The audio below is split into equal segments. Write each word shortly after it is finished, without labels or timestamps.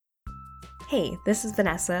Hey, this is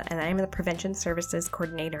Vanessa, and I am the Prevention Services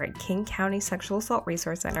Coordinator at King County Sexual Assault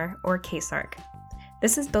Resource Center, or KSARC.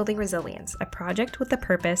 This is Building Resilience, a project with the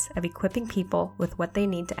purpose of equipping people with what they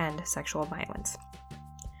need to end sexual violence.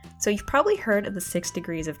 So you've probably heard of the 6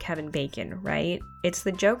 degrees of Kevin Bacon, right? It's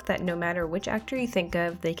the joke that no matter which actor you think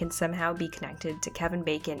of, they can somehow be connected to Kevin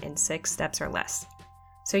Bacon in 6 steps or less.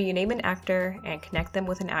 So you name an actor and connect them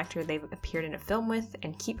with an actor they've appeared in a film with,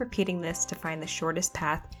 and keep repeating this to find the shortest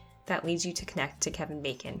path that leads you to connect to Kevin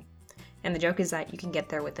Bacon. And the joke is that you can get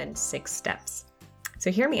there within 6 steps.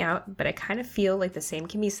 So hear me out, but I kind of feel like the same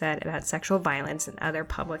can be said about sexual violence and other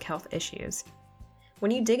public health issues.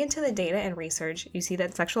 When you dig into the data and research, you see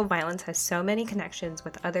that sexual violence has so many connections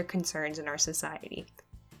with other concerns in our society.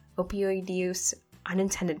 Opioid use,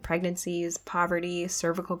 unintended pregnancies, poverty,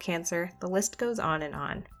 cervical cancer, the list goes on and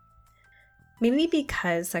on. Maybe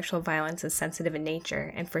because sexual violence is sensitive in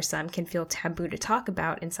nature and for some can feel taboo to talk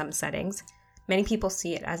about in some settings, many people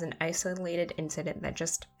see it as an isolated incident that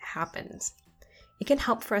just happens. It can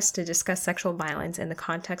help for us to discuss sexual violence in the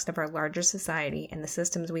context of our larger society and the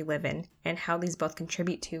systems we live in, and how these both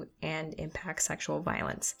contribute to and impact sexual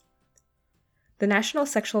violence. The National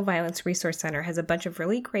Sexual Violence Resource Center has a bunch of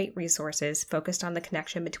really great resources focused on the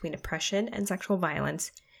connection between oppression and sexual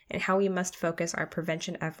violence, and how we must focus our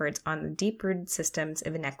prevention efforts on the deep-rooted systems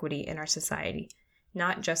of inequity in our society,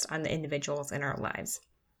 not just on the individuals in our lives.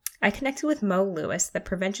 I connected with Mo Lewis, the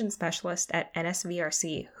prevention specialist at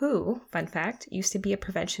NSVRC, who, fun fact, used to be a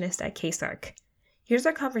preventionist at KSARC. Here's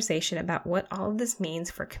our conversation about what all of this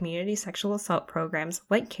means for community sexual assault programs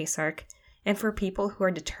like KSARC, and for people who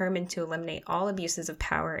are determined to eliminate all abuses of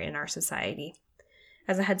power in our society.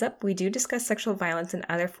 As a heads up, we do discuss sexual violence and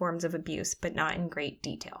other forms of abuse, but not in great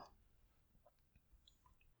detail.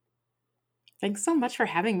 Thanks so much for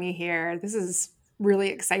having me here. This is really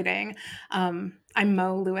exciting. I'm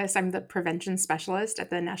Mo Lewis. I'm the prevention specialist at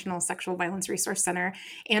the National Sexual Violence Resource Center.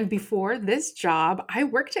 And before this job, I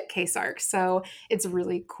worked at KSARC. So it's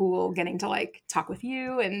really cool getting to talk with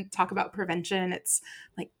you and talk about prevention. It's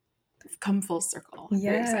come full circle.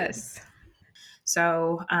 Yes.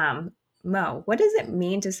 So, Mo, what does it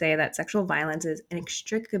mean to say that sexual violence is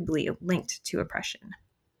inextricably linked to oppression?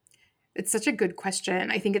 It's such a good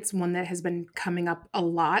question. I think it's one that has been coming up a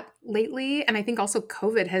lot lately. And I think also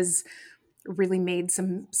COVID has really made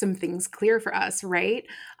some things clear for us, right?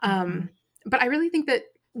 But I really think that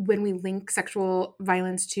when we link sexual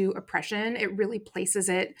violence to oppression, it really places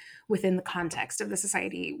it within the context of the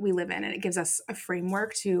society we live in, and it gives us a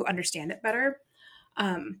framework to understand it better.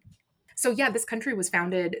 This country was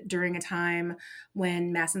founded during a time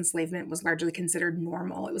when mass enslavement was largely considered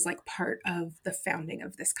normal. It was like part of the founding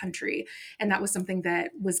of this country. And that was something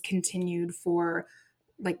that was continued for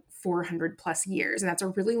 400 plus years. And that's a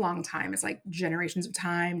really long time. It's like generations of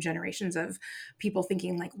time, generations of people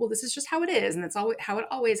thinking well, this is just how it is. And that's how it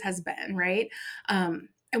always has been, right?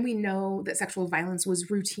 And we know that sexual violence was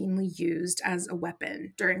routinely used as a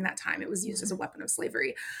weapon during that time. It was used as a weapon of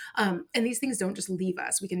slavery. And these things don't just leave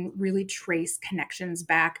us. We can really trace connections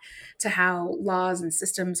back to how laws and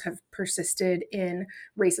systems have persisted in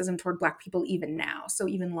racism toward Black people even now. So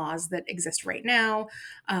even laws that exist right now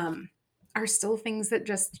are still things that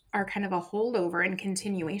just are kind of a holdover and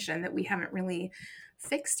continuation that we haven't really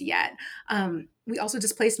fixed yet. We also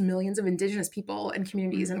displaced millions of Indigenous people and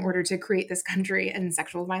communities in order to create this country, and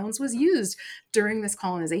sexual violence was used during this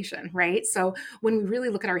colonization, right? So when we really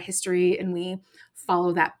look at our history and we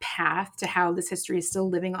follow that path to how this history is still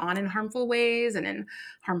living on in harmful ways and in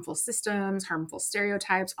harmful systems, harmful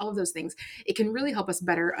stereotypes, all of those things, it can really help us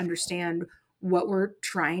better understand what we're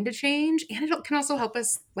trying to change. And it can also help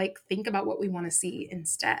us think about what we want to see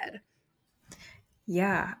instead.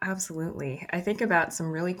 Yeah, absolutely. I think about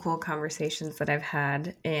some really cool conversations that I've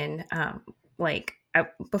had in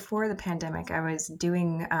before the pandemic. I was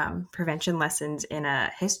doing prevention lessons in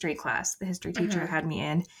a history class. The history teacher had me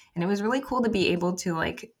in, and it was really cool to be able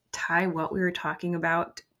to tie what we were talking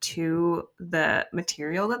about to the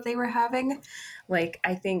material that they were having.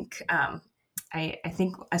 I think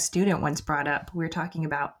a student once brought up, we were talking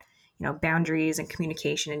about boundaries and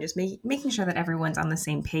communication and just making sure that everyone's on the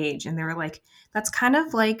same page. And they were like, that's kind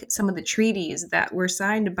of like some of the treaties that were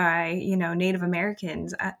signed by, Native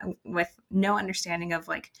Americans with no understanding of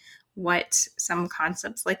what some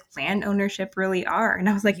concepts like land ownership really are. And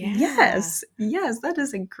I was like, yes, that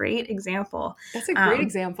is a great example. That's a great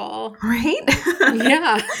example. Right?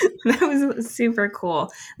 Yeah. That was super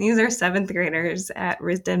cool. These are 7th graders at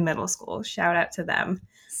Risden Middle School. Shout out to them.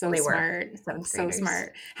 So smart. So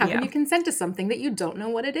smart. How can you consent to something that you don't know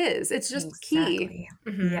what it is? It's just key.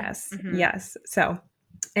 Yes. So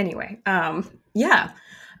anyway,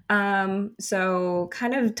 So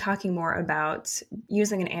kind of talking more about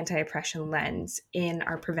using an anti-oppression lens in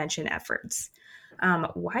our prevention efforts.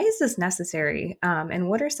 Why is this necessary? And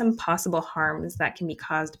what are some possible harms that can be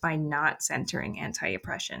caused by not centering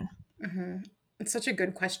anti-oppression? hmm It's such a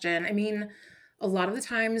good question. I mean, a lot of the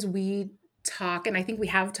times we talk, and I think we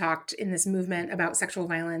have talked in this movement about sexual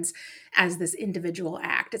violence as this individual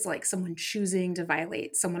act. It's like someone choosing to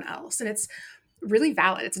violate someone else. And it's really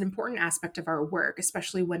valid. It's an important aspect of our work,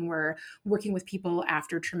 especially when we're working with people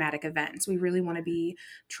after traumatic events. We really want to be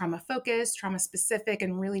trauma focused, trauma specific,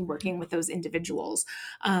 and really working with those individuals.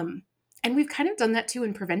 And we've kind of done that too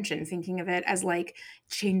in prevention, thinking of it as like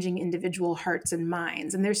changing individual hearts and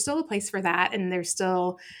minds. And there's still a place for that. And there's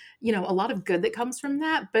still, a lot of good that comes from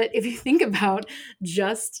that. But if you think about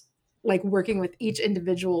just like working with each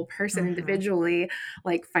individual person Mhm. individually,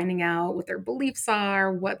 like finding out what their beliefs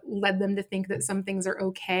are, what led them to think that some things are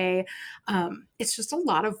okay. It's just a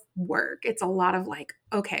lot of work. It's a lot of like,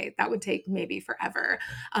 okay, that would take maybe forever.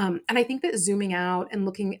 And I think that zooming out and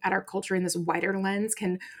looking at our culture in this wider lens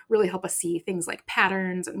can really help us see things like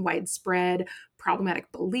patterns and widespread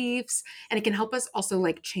problematic beliefs. And it can help us also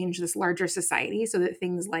like change this larger society so that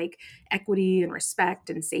things like equity and respect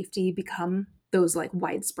and safety become those like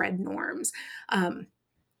widespread norms. Um,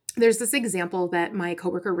 there's this example that my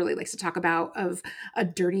coworker really likes to talk about of a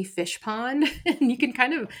dirty fish pond and you can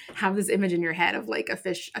kind of have this image in your head of like a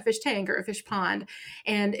fish tank or a fish pond,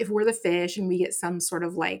 and if we're the fish and we get some sort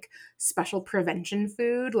of like special prevention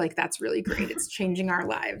food, like that's really great. It's changing our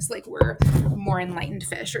lives, like we're more enlightened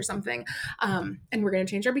fish or something, and we're going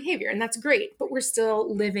to change our behavior, and that's great, but we're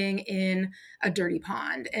still living in a dirty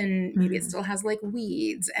pond, and maybe it Mhm. still has like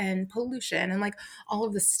weeds and pollution and like all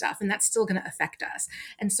of this stuff, and that's still going to affect us.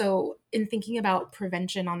 And so, in thinking about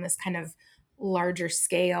prevention on this kind of larger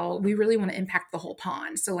scale, we really want to impact the whole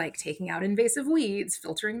pond. So, like taking out invasive weeds,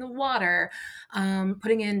 filtering the water,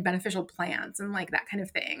 putting in beneficial plants, and like that kind of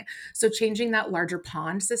thing. So, changing that larger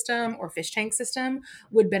pond system or fish tank system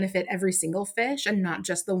would benefit every single fish and not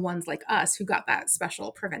just the ones like us who got that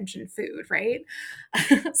special prevention food, right?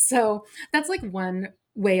 So, that's like one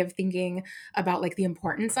way of thinking about like the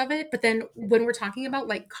importance of it. But then when we're talking about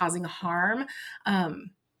like causing harm,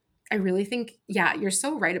 um, I really think, yeah, you're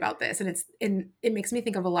so right about this. And it makes me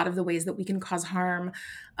think of a lot of the ways that we can cause harm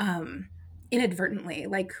um, inadvertently,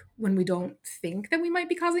 like when we don't think that we might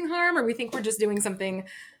be causing harm, or we think we're just doing something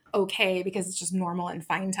okay because it's just normal and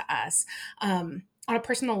fine to us. On a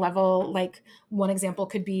personal level, like one example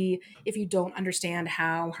could be if you don't understand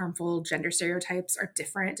how harmful gender stereotypes are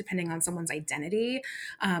different depending on someone's identity,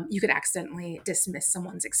 you could accidentally dismiss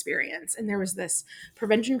someone's experience. And there was this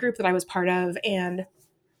prevention group that I was part of, and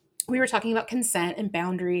we were talking about consent and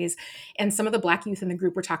boundaries, and some of the Black youth in the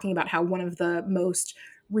group were talking about how one of the most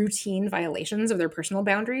routine violations of their personal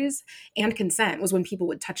boundaries and consent was when people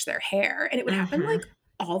would touch their hair, and it would happen like Mhm.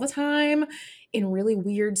 all the time in really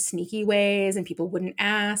weird sneaky ways, and people wouldn't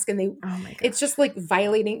ask, and they Oh my it's gosh. just like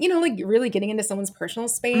violating, like really getting into someone's personal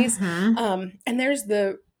space. Mhm. And there's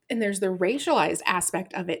the racialized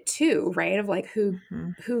aspect of it too, right, of like who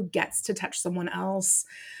Mhm. who gets to touch someone else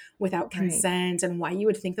without Right. consent, and why you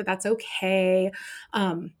would think that that's okay.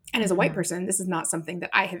 And as a white Mhm. person, this is not something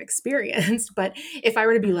that I have experienced. But if I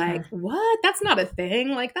were to be like, Mhm. what? That's not a thing.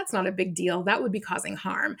 Like, that's not a big deal. That would be causing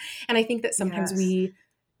harm. And I think that sometimes Yes. we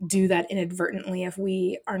do that inadvertently if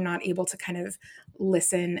we are not able to kind of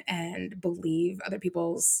listen and believe other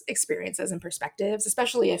people's experiences and perspectives,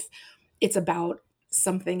 especially if it's about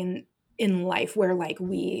something in life where like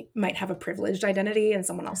we might have a privileged identity and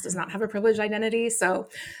someone else does not Mhm. have a privileged identity. So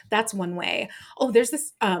that's one way. Oh, there's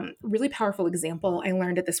this really powerful example I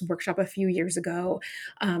learned at this workshop a few years ago,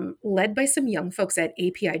 led by some young folks at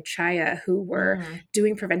API Chaya who were Mm.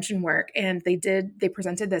 doing prevention work, and they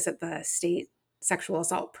presented this at the state sexual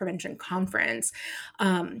assault prevention conference.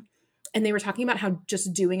 Um, and they were talking about how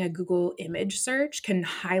just doing a Google image search can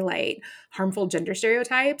highlight harmful gender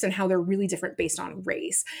stereotypes and how they're really different based on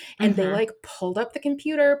race. And they Mhm. like pulled up the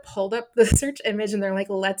computer, pulled up the search image, and they're like,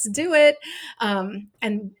 let's do it.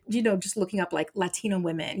 And, just looking up like Latina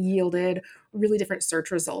women yielded really different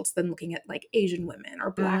search results than looking at like Asian women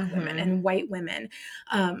or Black women Mhm. and white women.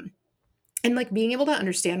 Um, and like being able to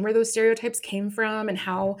understand where those stereotypes came from and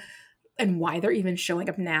how and why they're even showing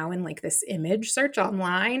up now in like this image search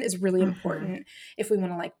online is really Mhm. important if we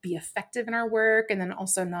want to like be effective in our work and then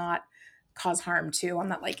also not cause harm too on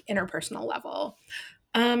that like interpersonal level.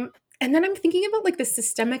 Um, and then I'm thinking about like the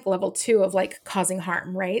systemic level too of like causing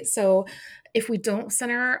harm, right? So if we don't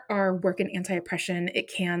center our work in anti-oppression, it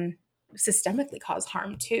can systemically cause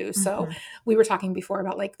harm too. So Mm-hmm. we were talking before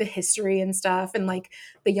about like the history and stuff, and like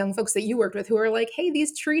the young folks that you worked with who are like, hey,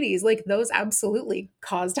 these treaties, like those absolutely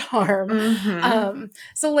caused harm. Mm-hmm.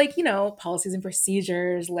 So like, you know, policies and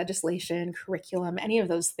procedures, legislation, curriculum, any of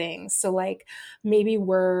those things. So like maybe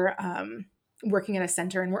we're working at a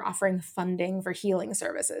center and we're offering funding for healing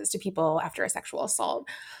services to people after a sexual assault.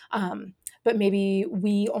 But maybe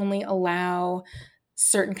we only allow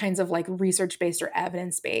certain kinds of like research based or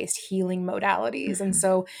evidence based healing modalities. And Mm-hmm.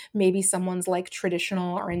 so maybe someone's like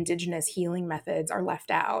traditional or indigenous healing methods are left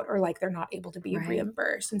out, or like they're not able to be Right.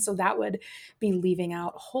 reimbursed. And so that would be leaving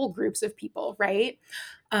out whole groups of people, right?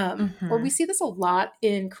 Or we Mm-hmm. see this a lot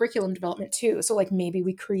in curriculum development too. So, like, maybe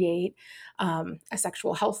we create a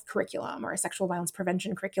sexual health curriculum or a sexual violence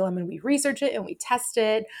prevention curriculum, and we research it and we test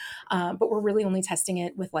it. But we're really only testing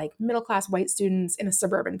it with like middle class white students in a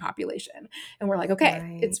suburban population. And we're like, okay,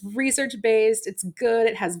 Right. it's research based, it's good,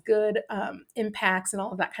 it has good impacts and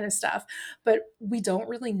all of that kind of stuff. But we don't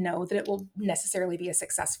really know that it will necessarily be a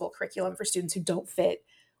successful curriculum for students who don't fit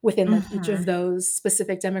within like each Mm-hmm. of those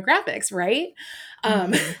specific demographics, right?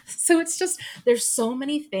 um, Mm-hmm. so it's just there's so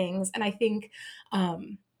many things, and I think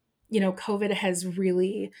you know, COVID has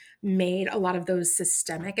really made a lot of those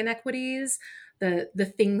systemic inequities,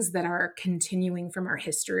 the things that are continuing from our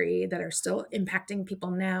history that are still impacting people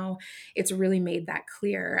now. It's really made that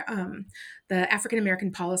clear. The African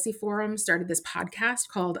American Policy Forum started this podcast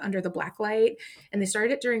called Under the Black Light, and they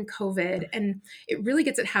started it during COVID. And it really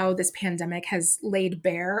gets at how this pandemic has laid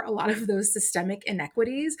bare a lot of those systemic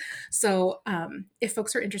inequities. So, if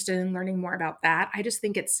folks are interested in learning more about that, I just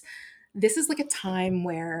think this is like a time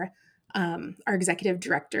where our executive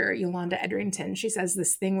director, Yolanda Edrington, she says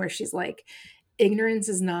this thing where she's like, ignorance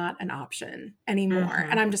is not an option anymore.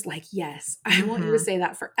 Mm-hmm. And I'm just like, yes, I want you to Mm-hmm. say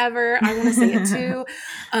that forever. I want to say it too.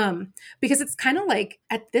 Because it's kind of like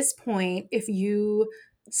at this point, if you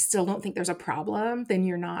still don't think there's a problem, then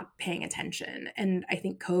you're not paying attention. And I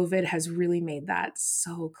think COVID has really made that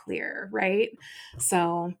so clear, right?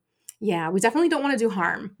 So yeah, we definitely don't want to do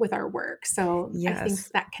harm with our work. So I think Yes.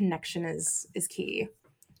 that connection is key.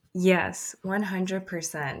 Yes,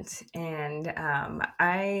 100%. And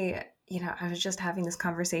I was just having this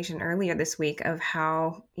conversation earlier this week of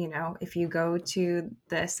how, if you go to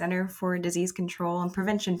the Center for Disease Control and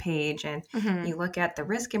Prevention page and Hmm. you look at the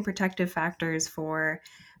risk and protective factors for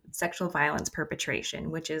sexual violence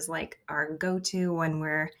perpetration, which is like our go to when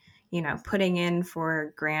we're, putting in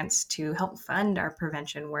for grants to help fund our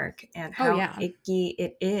prevention work, and Oh how yeah. icky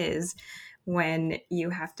it is when you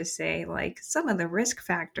have to say, like, some of the risk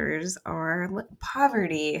factors are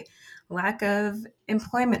poverty, lack of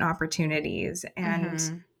employment opportunities, and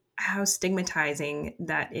Hmm. how stigmatizing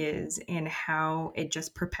that is, and how it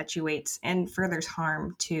just perpetuates and furthers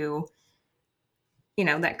harm to,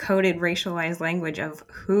 that coded racialized language of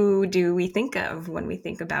who do we think of when we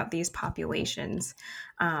think about these populations.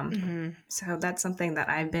 Um, Hmm. so that's something that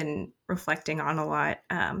I've been reflecting on a lot,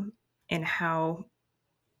 in how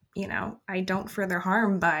I don't further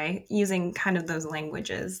harm by using kind of those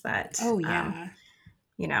languages that, Oh yeah.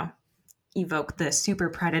 you know, evoke the super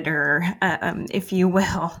predator, if you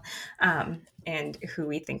will, and who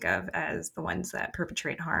we think of as the ones that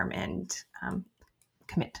perpetrate harm and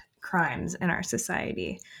commit crimes in our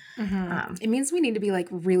society. It means we need to be like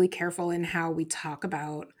really careful in how we talk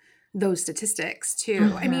about those statistics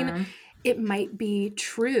too. I mean, Mm-hmm. it might be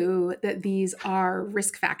true that these are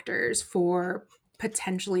risk factors for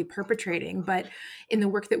potentially perpetrating, but in the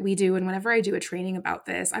work that we do, and whenever I do a training about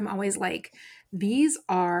this, I'm always like, these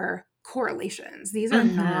are correlations, these are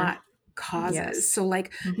Mm-hmm. not causes. Yes. So,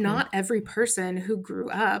 like, Mm-hmm. not every person who grew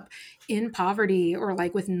up in poverty or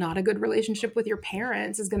like with not a good relationship with your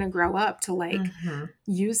parents is going to grow up to like Mm-hmm.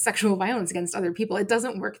 use sexual violence against other people. It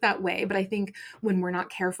doesn't work that way. But I think when we're not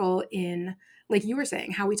careful in, like you were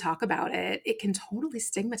saying, how we talk about it, it can totally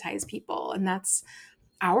stigmatize people. And that's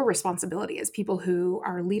our responsibility as people who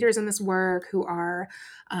are leaders in this work, who are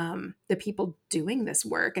the people doing this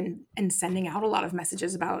work and sending out a lot of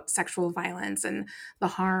messages about sexual violence and the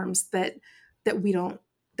harms that we don't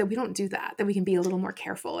do that we can be a little more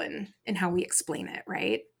careful in how we explain it,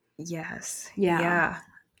 right? Yes. Yeah.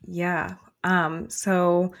 Yeah. Yeah.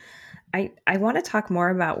 So I want to talk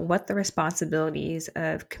more about what the responsibilities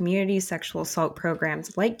of community sexual assault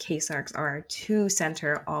programs like KSARCs are to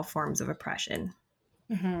center all forms of oppression.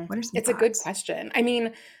 What are some It's a good thoughts? question. I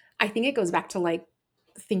mean, I think it goes back to like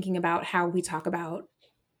thinking about how we talk about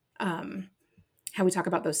um, how we talk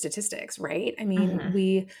about those statistics, right? I mean,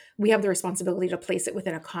 Mhm. we have the responsibility to place it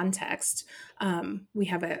within a context. We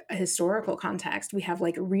have a historical context. We have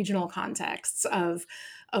like regional contexts of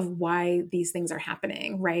why these things are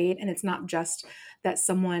happening, right? And it's not just that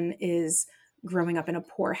someone is growing up in a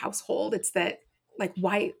poor household. It's that like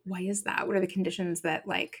why is that? What are the conditions that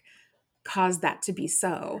like cause that to be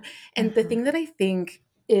so? And the Mhm. thing that I think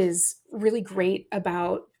is really great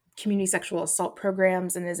about community sexual assault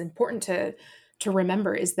programs and is important to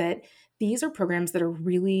remember is that these are programs that are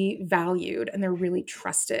really valued and they're really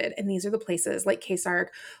trusted. And these are the places like KSARC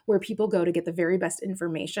where people go to get the very best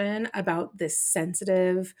information about this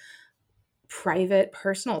sensitive, private,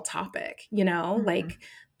 personal topic, you know, Mhm. like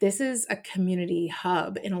this is a community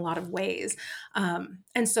hub in a lot of ways.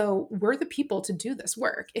 And so we're the people to do this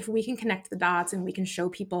work. If we can connect the dots and we can show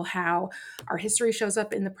people how our history shows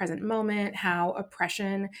up in the present moment, how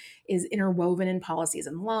oppression is interwoven in policies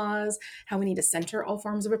and laws, how we need to center all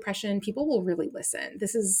forms of oppression, people will really listen.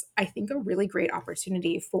 This is, I think, a really great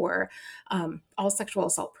opportunity for all sexual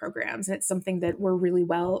assault programs. And it's something that we're really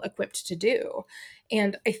well equipped to do.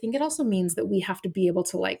 And I think it also means that we have to be able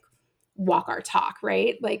to like walk our talk,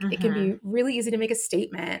 right? Like it can Mhm. be really easy to make a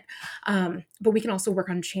statement, but we can also work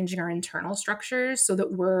on changing our internal structures so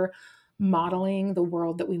that we're modeling the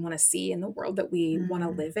world that we want to see and the world that we want to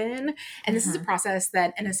Mm. live in. And this is a Mhm. process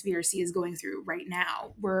that NSVRC is going through right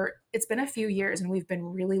now. Where it's been a few years and we've been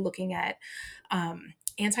really looking at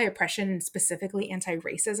anti-oppression and specifically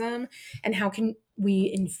anti-racism and how can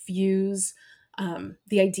we infuse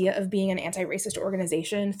the idea of being an anti-racist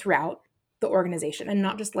organization throughout the organization and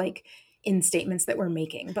not just like in statements that we're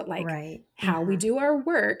making, but like Right. how we Mhm. do our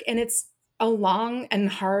work. And it's a long and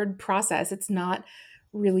hard process. It's not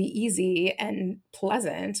really easy and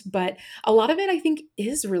pleasant, but a lot of it I think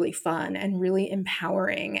is really fun and really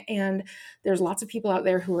empowering. And there's lots of people out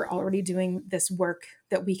there who are already doing this work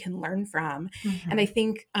that we can learn from. And I Mhm.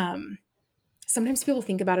 think sometimes people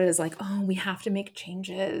think about it as like, oh, we have to make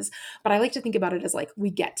changes. But I like to think about it as like, we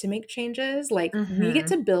get to make changes. Like, we get Mhm.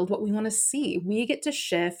 to build what we want to see. We get to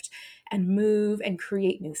shift and move and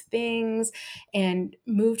create new things and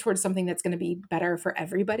move towards something that's going to be better for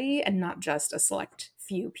everybody and not just a select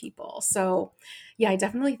few people. So, yeah, I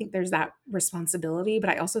definitely think there's that responsibility.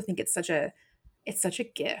 But I also think it's such a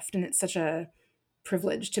gift and it's such a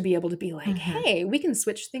privilege to be able to be like, Mhm. hey, we can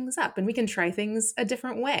switch things up and we can try things a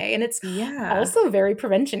different way. And it's Yeah. also very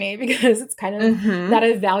prevention-y because it's kind of that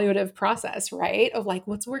Mhm. evaluative process, right? Of like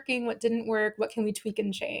what's working, what didn't work, what can we tweak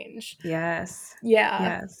and change. Yes.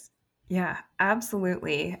 Yeah. Yes. Yeah,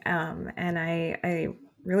 absolutely. And I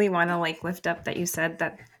really want to like lift up that you said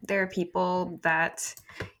that there are people that,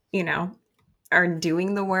 you know, are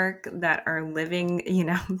doing the work, that are living,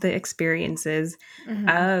 the experiences Hmm.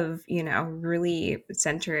 of, really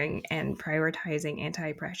centering and prioritizing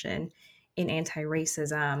anti-oppression and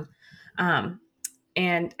anti-racism. Um,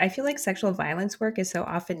 and I feel like sexual violence work is so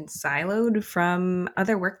often siloed from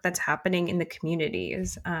other work that's happening in the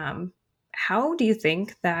communities. How do you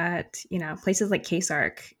think that, places like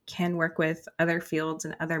KSARC can work with other fields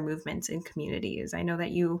and other movements in communities? I know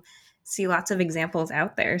that you see lots of examples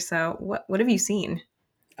out there. So what have you seen?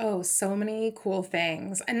 Oh, so many cool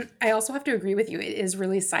things. And I also have to agree with you. It is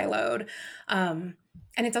really siloed. Um,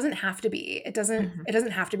 and it doesn't have to be. Hmm. It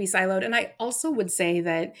doesn't have to be siloed. And I also would say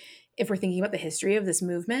that if we're thinking about the history of this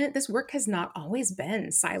movement, this work has not always been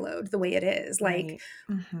siloed the way it is. Like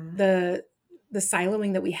Right. Hmm. the the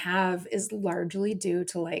siloing that we have is largely due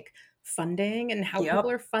to like funding and how people Yep.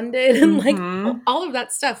 are funded and like Hmm. all of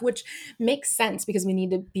that stuff, which makes sense because we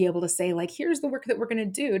need to be able to say like here's the work that we're going to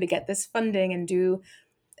do to get this funding and do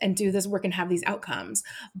this work and have these outcomes.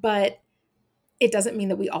 But it doesn't mean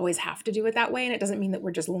that we always have to do it that way. And it doesn't mean that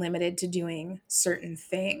we're just limited to doing certain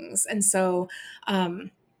things. And so,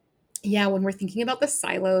 yeah, when we're thinking about the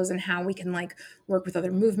silos and how we can like work with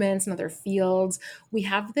other movements and other fields, we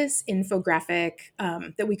have this infographic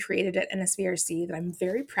that we created at NSVRC that I'm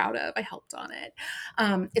very proud of. I helped on it.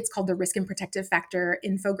 It's called the Risk and Protective Factor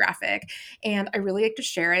infographic. And I really like to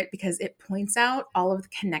share it because it points out all of the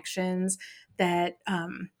connections that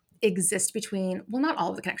exist between, well, not all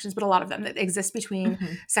of the connections, but a lot of them that exist between Hmm.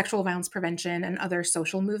 sexual violence prevention and other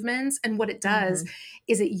social movements. And what it does Hmm.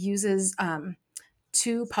 is it uses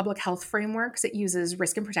two public health frameworks. It uses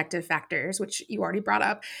risk and protective factors, which you already brought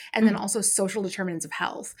up, and then also social determinants of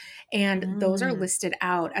health. And those are Hmm. listed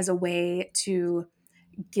out as a way to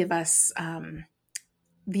give us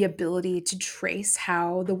the ability to trace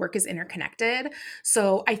how the work is interconnected.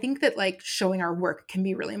 So I think that like showing our work can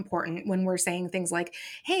be really important when we're saying things like,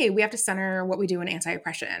 hey, we have to center what we do in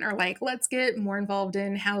anti-oppression, or like, let's get more involved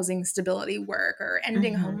in housing stability work or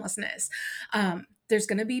ending Mm-hmm. homelessness. There's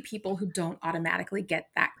going to be people who don't automatically get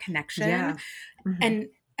that connection. Yeah. Mm-hmm.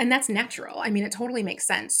 And that's natural. I mean, it totally makes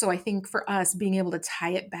sense. So I think for us, being able to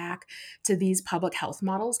tie it back to these public health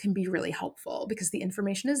models can be really helpful because the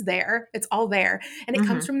information is there. It's all there. And it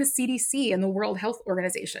comes Mm-hmm. from the CDC and the World Health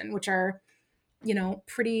Organization, which are,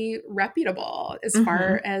 pretty reputable as Mm-hmm.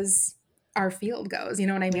 far as our field goes. You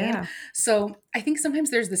know what I mean? Yeah. So I think sometimes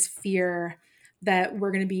there's this fear that we're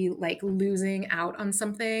going to be like losing out on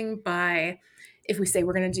something by, if we say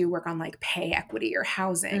we're going to do work on like pay equity or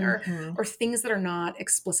housing Mm-hmm. or things that are not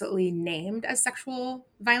explicitly named as sexual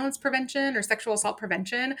violence prevention or sexual assault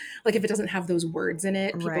prevention. Like if it doesn't have those words in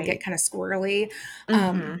it, people get Right. kind of squirrely.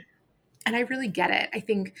 Mm-hmm. And I really get it. I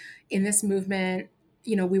think in this movement,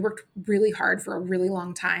 we worked really hard for a really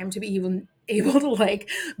long time to be even able to like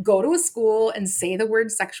go to a school and say the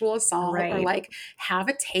word sexual assault, or Right. like have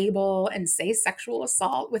a table and say sexual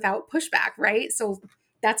assault without pushback, right? So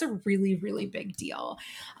that's a really, really big deal.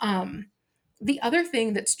 Um, the other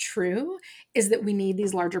thing that's true is that we need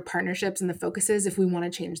these larger partnerships and the focuses if we want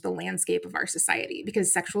to change the landscape of our society,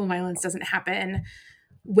 because sexual violence doesn't happen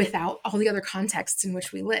without all the other contexts in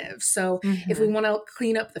which we live. So if we Mm-hmm. want to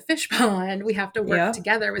clean up the fish pond, we have to work Yep.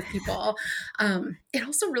 together with people. It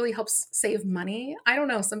also really helps save money. I don't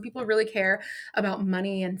know. Some people really care about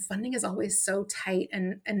money, and funding is always so tight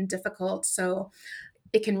and difficult. So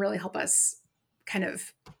it can really help us kind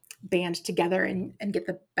of band together and get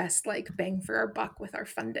the best like bang for our buck with our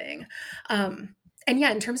funding. And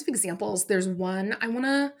yeah, in terms of examples, there's one I want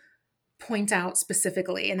to point out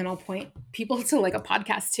specifically, and then I'll point people to like a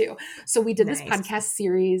podcast too. So we did this Nice. podcast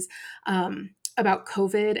series about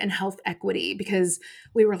COVID and health equity because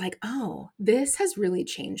we were like, oh, this has really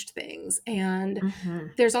changed things. And Mm-hmm.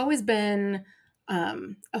 there's always been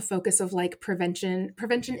a focus of like prevention.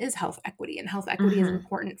 Prevention is health equity, and health equity is Mm-hmm.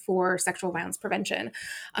 important for sexual violence prevention.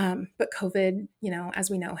 But COVID, as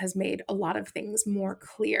we know, has made a lot of things more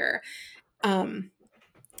clear. Um,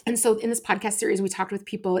 and so in this podcast series, we talked with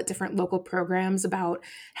people at different local programs about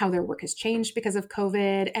how their work has changed because of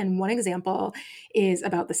COVID. And one example is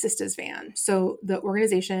about the Sistas van. So the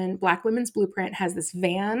organization Black Women's Blueprint has this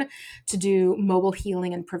van to do mobile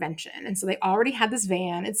healing and prevention. And so they already had this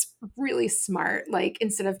van. It's really smart. Like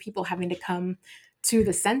instead of people having to come to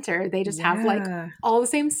the center, they just have like Yeah. all the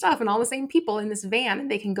same stuff and all the same people in this van, and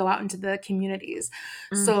they can go out into the communities.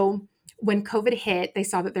 Mm. So when COVID hit, they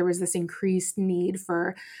saw that there was this increased need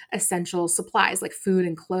for essential supplies like food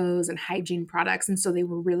and clothes and hygiene products. And so they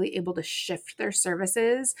were really able to shift their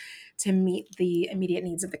services to meet the immediate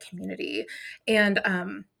needs of the community. And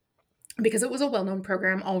because it was a well-known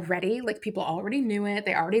program already, like people already knew it,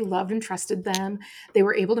 they already loved and trusted them, they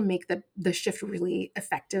were able to make the shift really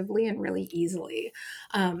effectively and really easily.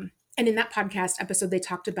 And in that podcast episode, they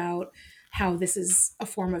talked about how this is a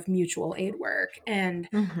form of mutual aid work. And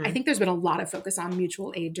I Mm-hmm. think there's been a lot of focus on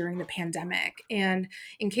mutual aid during the pandemic. And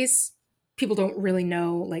in case people don't really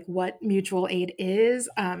know like what mutual aid is,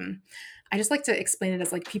 I just like to explain it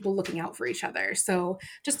as like people looking out for each other. So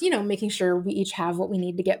just, making sure we each have what we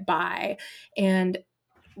need to get by. And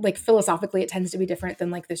like philosophically, it tends to be different than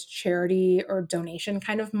like this charity or donation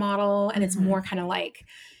kind of model. And it's Mm-hmm. more kind of like,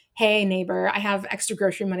 hey, neighbor, I have extra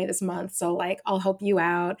grocery money this month. So like, I'll help you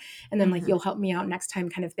out. And then like, Mm-hmm. you'll help me out next time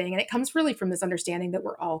kind of thing. And it comes really from this understanding that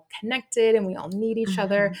we're all connected and we all need each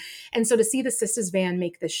other. Mm-hmm. And so to see the Sistas van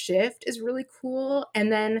make the shift is really cool.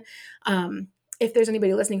 And then if there's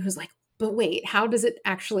anybody listening who's like, but wait, how does it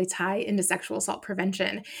actually tie into sexual assault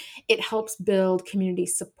prevention? It helps build community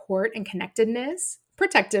support and connectedness,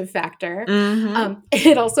 protective factor. Mm-hmm.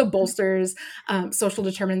 It also bolsters social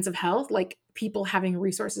determinants of health, like people having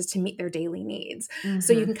resources to meet their daily needs.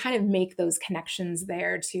 So you Mm-hmm. can kind of make those connections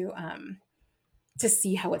there to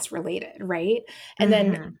see how it's related, right? And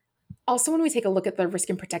then Mm-hmm. also, when we take a look at the risk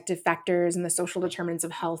and protective factors and the social determinants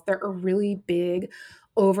of health, there are really big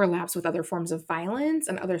overlaps with other forms of violence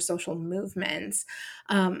and other social movements.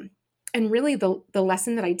 Um, and really, the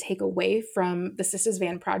lesson that I take away from the Sistas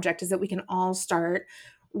Van project is that we can all start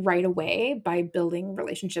right away by building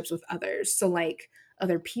relationships with others. So, like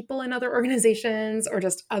other people in other organizations or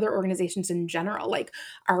just other organizations in general. Like,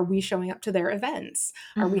 are we showing up to their events?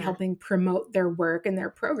 Are we Mm-hmm. helping promote their work and their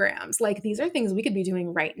programs? Like these are things we could be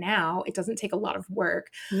doing right now. It doesn't take a lot of work.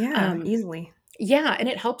 Yeah, Um, easily. yeah, and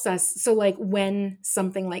it helps us. So like when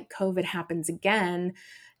something like COVID happens again,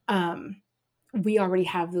 um, we already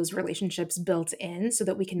have those relationships built in so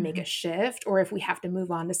that we can make Mhm. a shift. Or if we have to move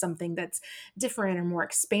on to something that's different or more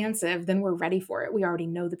expansive, then we're ready for it. We already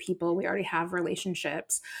know the people, we already have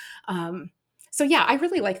relationships. Um, so, yeah, I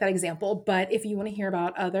really like that example. But if you want to hear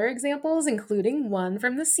about other examples, including one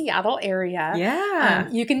from the Seattle area, Yeah.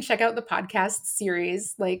 you can check out the podcast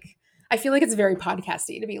series. Like, I feel like it's very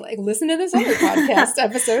podcasty to be like, listen to this other podcast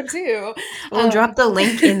episode too. We'll drop Um, the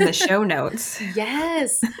link in the show notes.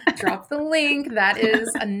 yes, drop the link. That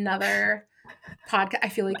is another podcast. I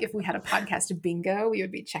feel like if we had a podcast bingo, we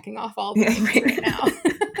would be checking off all the Yeah, links right now.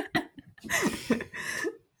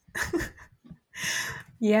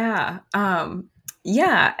 Yeah.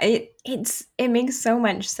 Yeah, it makes so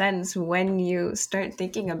much sense when you start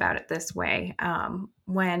thinking about it this way.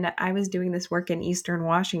 When I was doing this work in Eastern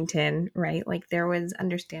Washington, right? Like there was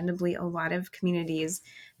understandably a lot of communities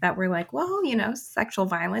that were like, well, sexual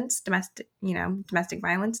violence, domestic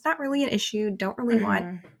violence, not really an issue. Don't really want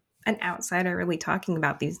Mhm. an outsider really talking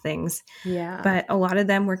about these things. Yeah. But a lot of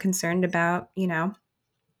them were concerned about,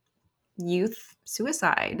 youth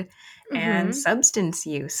suicide and Mhm. substance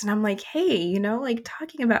use. And I'm like, hey, like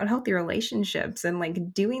talking about healthy relationships and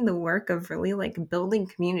like doing the work of really like building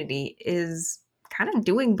community is kind of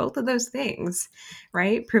doing both of those things,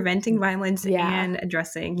 right? Preventing violence Yeah. and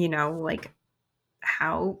addressing, like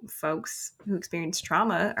how folks who experience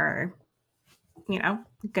trauma are,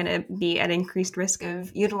 going to be at increased risk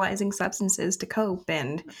of utilizing substances to cope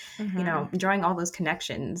and Mhm. drawing all those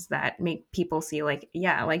connections that make people see like,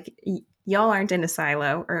 yeah, like y'all aren't in a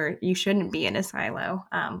silo or you shouldn't be in a silo.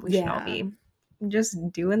 We should all Yeah. be just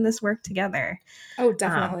doing this work together. Oh, Um,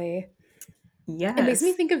 definitely. It makes me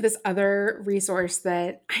yes. think of this other resource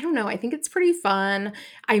that I don't know, I think it's pretty fun.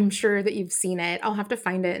 I'm sure that you've seen it. I'll have to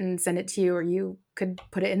find it and send it to you, or you could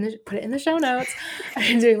put it in the show notes.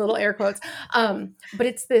 I'm doing little air quotes. But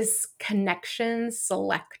it's this connection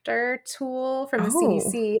selector tool from the Oh.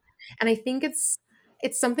 CDC. And I think it's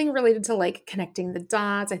something related to like connecting the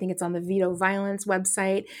dots. I think it's on the Veto Violence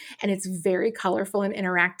website, and it's very colorful and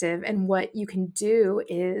interactive. And what you can do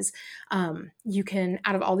is you can,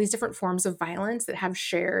 out of all these different forms of violence that have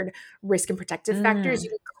shared risk and protective factors, you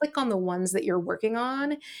Mm. can click on the ones that you're working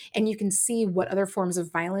on, and you can see what other forms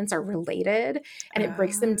of violence are related, and it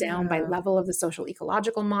breaks them down by Oh. level of the social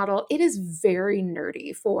ecological model. It is very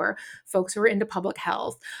nerdy for folks who are into public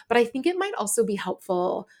health, but I think it might also be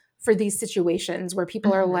helpful for these situations where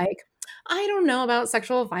people are Mm-hmm. like, I don't know about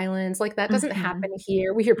sexual violence. Like, that doesn't Mm-hmm. happen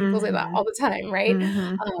here. We hear people say that Mm-hmm. all the time, right?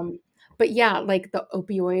 Mm-hmm. Um, but yeah, like the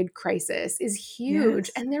opioid crisis is huge,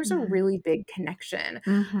 Yes. and there's a Mm-hmm. really big connection.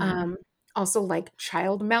 Mm-hmm. Um, Also, like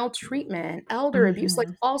child maltreatment, elder abuse, like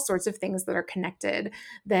Mm-hmm. all sorts of things that are connected,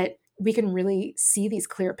 that we can really see these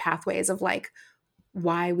clear pathways of like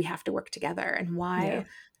why we have to work together and Yeah. why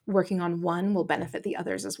working on one will benefit the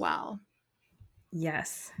others as well.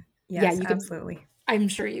 Yes. Yeah, Yes, you could, absolutely. I'm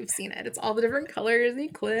sure you've seen it. It's all the different colors and you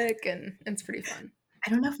click, and it's pretty fun. I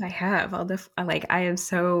don't know if I have. I am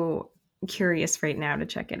so curious right now to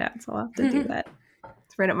check it out, so I'll have to do that.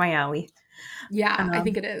 It's right up my alley. Yeah, I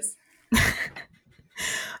think Um, it is.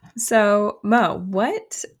 so Mo,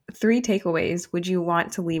 what three takeaways would you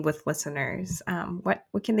want to leave with listeners? What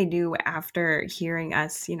can they do after hearing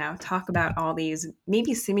us, talk about all these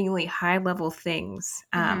maybe seemingly high level things?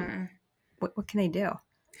 Mhm. What can they do?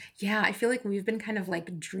 Yeah, I feel like we've been kind of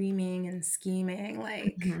like dreaming and scheming,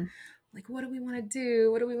 Hmm. like what do we want to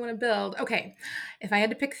do? What do we want to build? Okay, if I had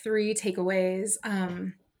to pick three takeaways,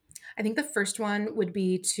 I think the first one would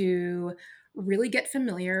be to really get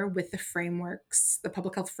familiar with the frameworks, the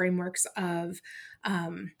public health frameworks of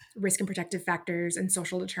risk and protective factors and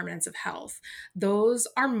social determinants of health. Those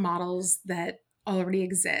are models that already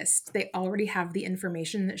exist. They already have the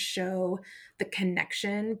information that show the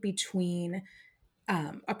connection between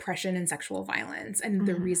oppression and sexual violence and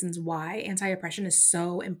the Hmm. reasons why anti-oppression is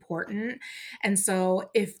so important. And so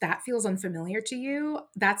if that feels unfamiliar to you,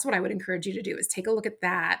 that's what I would encourage you to do, is take a look at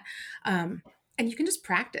that. um, and you can just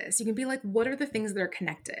practice. You can be like, what are the things that are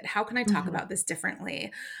connected? How can I talk Hmm. about this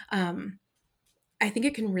differently? um, I think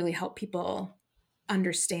it can really help people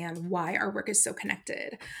understand why our work is so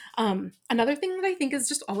connected. Another thing that I think is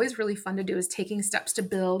just always really fun to do is taking steps to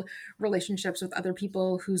build relationships with other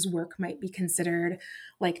people whose work might be considered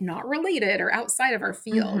like not related or outside of our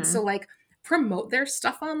field. So, Hmm. like, promote their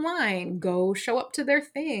stuff online, go show up to their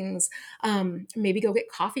things, maybe go get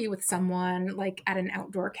coffee with someone like at an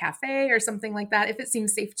outdoor cafe or something like that if it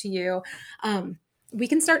seems safe to you. Um, we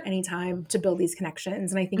can start anytime to build these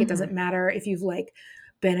connections. And I think it doesn't Hmm. matter if you've like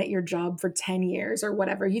been at your job for 10 years or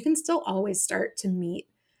whatever. You can still always start to meet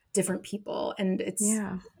different people. And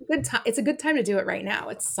Yeah. it's a good time to do it right now.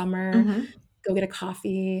 It's summer. Hmm. go get a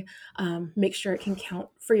coffee, make sure it can count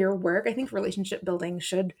for your work. I think relationship building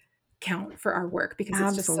should count for our work because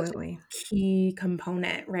it's just such a Absolutely. key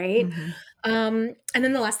component, right? Mm-hmm. And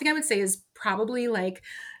then the last thing I would say is probably like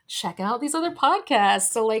check out these other podcasts.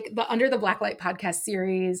 So like the Under the Blacklight podcast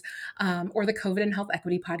series, or the COVID and Health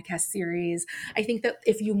Equity podcast series. I think that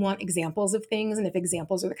if you want examples of things, and if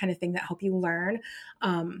examples are the kind of thing that help you learn,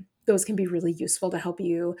 those can be really useful to help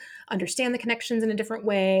you understand the connections in a different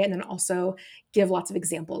way, and then also give lots of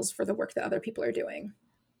examples for the work that other people are doing.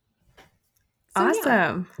 So,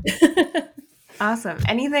 Awesome. yeah. Awesome.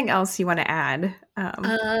 Anything else you want to add?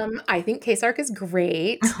 I think KSARC is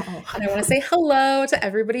great. Oh. And I want to say hello to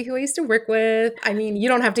everybody who I used to work with. I mean, you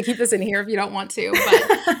don't have to keep this in here if you don't want to, but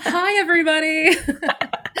hi, everybody.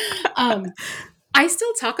 I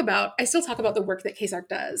still talk about the work that KSARC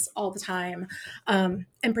does all the time. And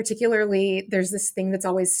particularly, there's this thing that's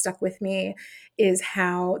always stuck with me is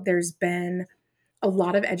how there's been a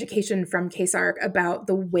lot of education from KSARC about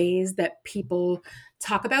the ways that people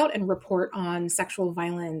talk about and report on sexual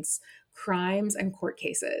violence crimes and court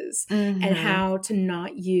cases, and how to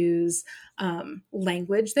not use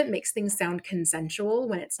language that makes things sound consensual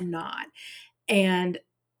when it's not. And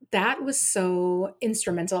that was so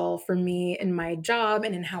instrumental for me in my job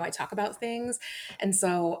and in how I talk about things. And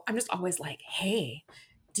so I'm just always like, hey,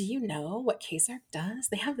 do you know what KSARC does?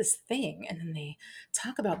 They have this thing, and then they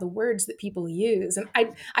talk about the words that people use. And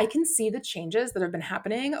I can see the changes that have been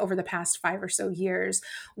happening over the past 5 or so years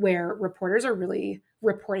where reporters are really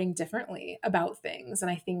reporting differently about things. And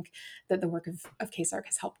I think that the work of KSARC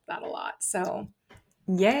has helped that a lot. So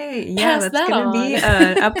yay. Yeah, pass that's that going to be on.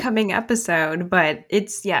 an upcoming episode, but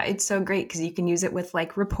it's so great because you can use it with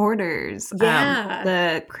like reporters, Yeah.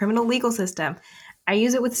 the criminal legal system. I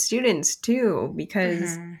use it with students too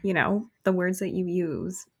because, the words that you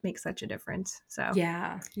use make such a difference. So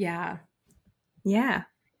Yeah. yeah.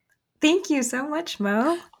 Thank you so much,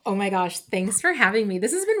 Mo. Oh my gosh, thanks for having me.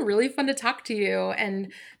 This has been really fun to talk to you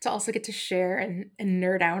and to also get to share and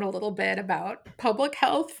nerd out a little bit about public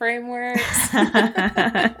health frameworks.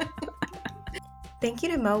 Thank you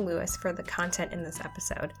to Mo Lewis for the content in this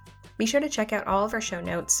episode. Be sure to check out all of our show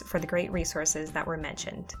notes for the great resources that were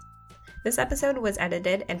mentioned. This episode was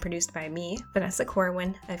edited and produced by me, Vanessa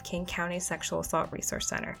Corwin of King County Sexual Assault Resource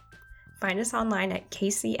Center. Find us online at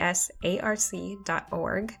kcsarc.org,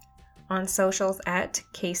 on socials at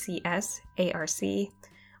kcsarc,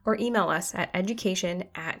 or email us at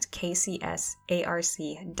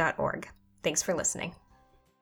education@kcsarc.org. Thanks for listening.